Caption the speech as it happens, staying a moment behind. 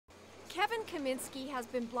Kevin Kaminski has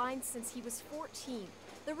been blind since he was 14,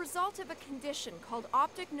 the result of a condition called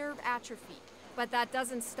optic nerve atrophy. But that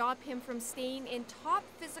doesn't stop him from staying in top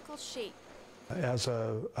physical shape. As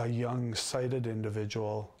a young sighted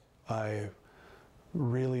individual, I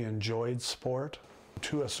really enjoyed sport.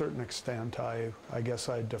 To a certain extent, I guess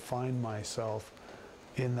I defined myself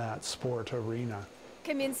in that sport arena.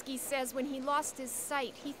 Kaminski says when he lost his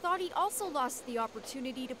sight, he thought he also lost the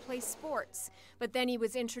opportunity to play sports. But then he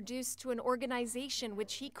was introduced to an organization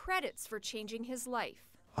which he credits for changing his life.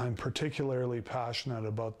 I'm particularly passionate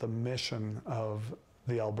about the mission of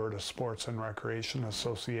the Alberta Sports and Recreation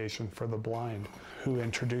Association for the Blind, who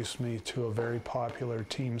introduced me to a very popular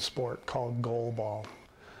team sport called goalball.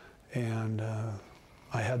 And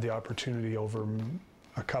I had the opportunity over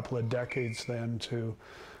a couple of decades then to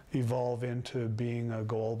evolve into being a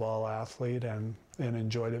goalball athlete and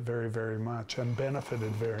enjoyed it very, very much and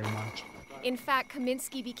benefited very much. In fact,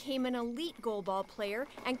 Kaminski became an elite goalball player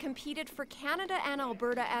and competed for Canada and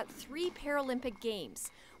Alberta at 3 Paralympic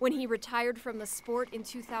Games. When he retired from the sport in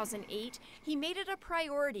 2008, he made it a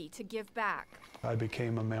priority to give back. I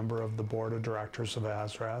became a member of the board of directors of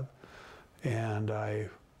ASRAB, and I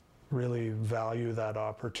really value that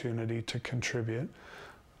opportunity to contribute.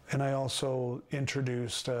 And I also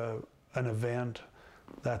introduced an event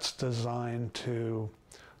that's designed to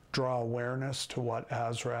draw awareness to what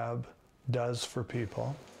ASRAB does for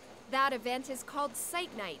people. That event is called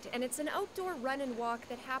Sight Night, and it's an outdoor run and walk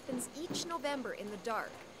that happens each November in the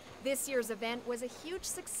dark. This year's event was a huge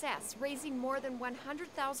success, raising more than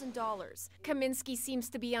 $100,000. Kaminski seems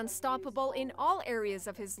to be unstoppable in all areas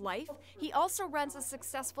of his life. He also runs a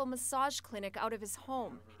successful massage clinic out of his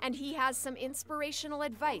home, and he has some inspirational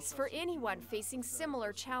advice for anyone facing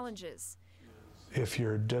similar challenges. If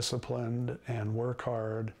you're disciplined and work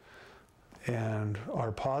hard and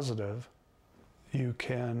are positive, you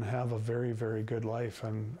can have a very, very good life,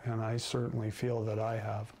 and I certainly feel that I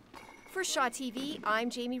have. For Shaw TV, I'm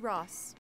Jamie Ross.